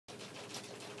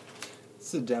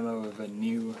This is a demo of a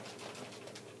new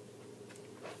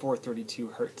 432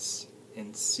 Hertz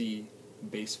in C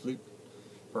bass flute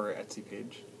for our Etsy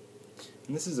page.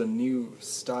 And this is a new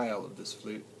style of this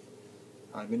flute.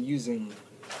 I've been using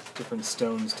different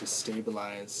stones to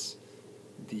stabilize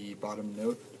the bottom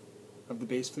note of the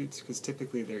bass flutes because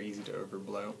typically they're easy to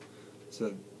overblow.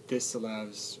 So this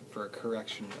allows for a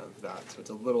correction of that, so it's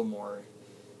a little more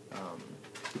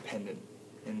dependent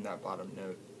in that bottom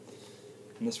note.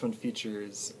 And this one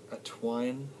features a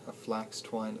twine, a flax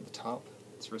twine at the top,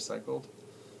 it's recycled,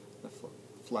 a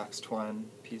flax twine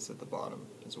piece at the bottom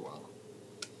as well.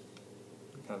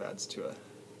 It kind of adds to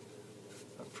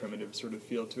a primitive sort of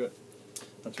feel to it.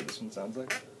 That's what this one sounds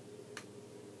like.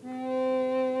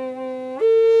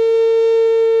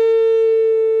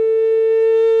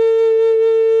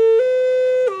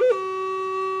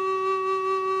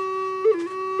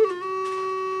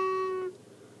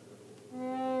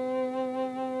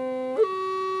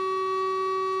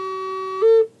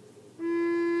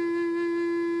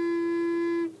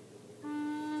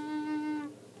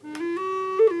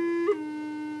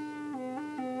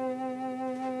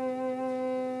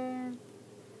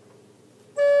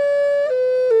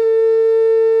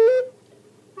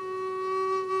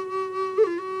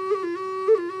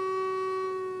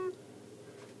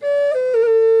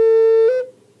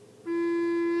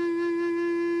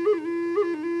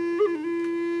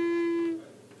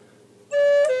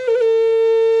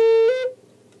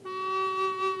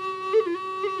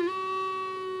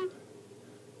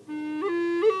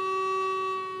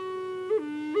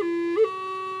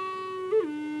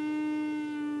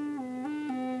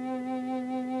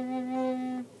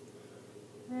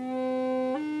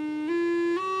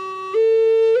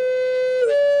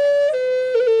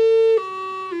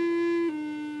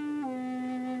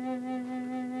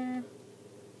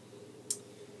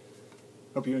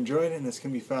 Hope you enjoyed, and this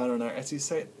can be found on our Etsy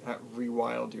site at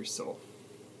Rewildyoursoul.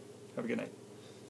 Have a good night.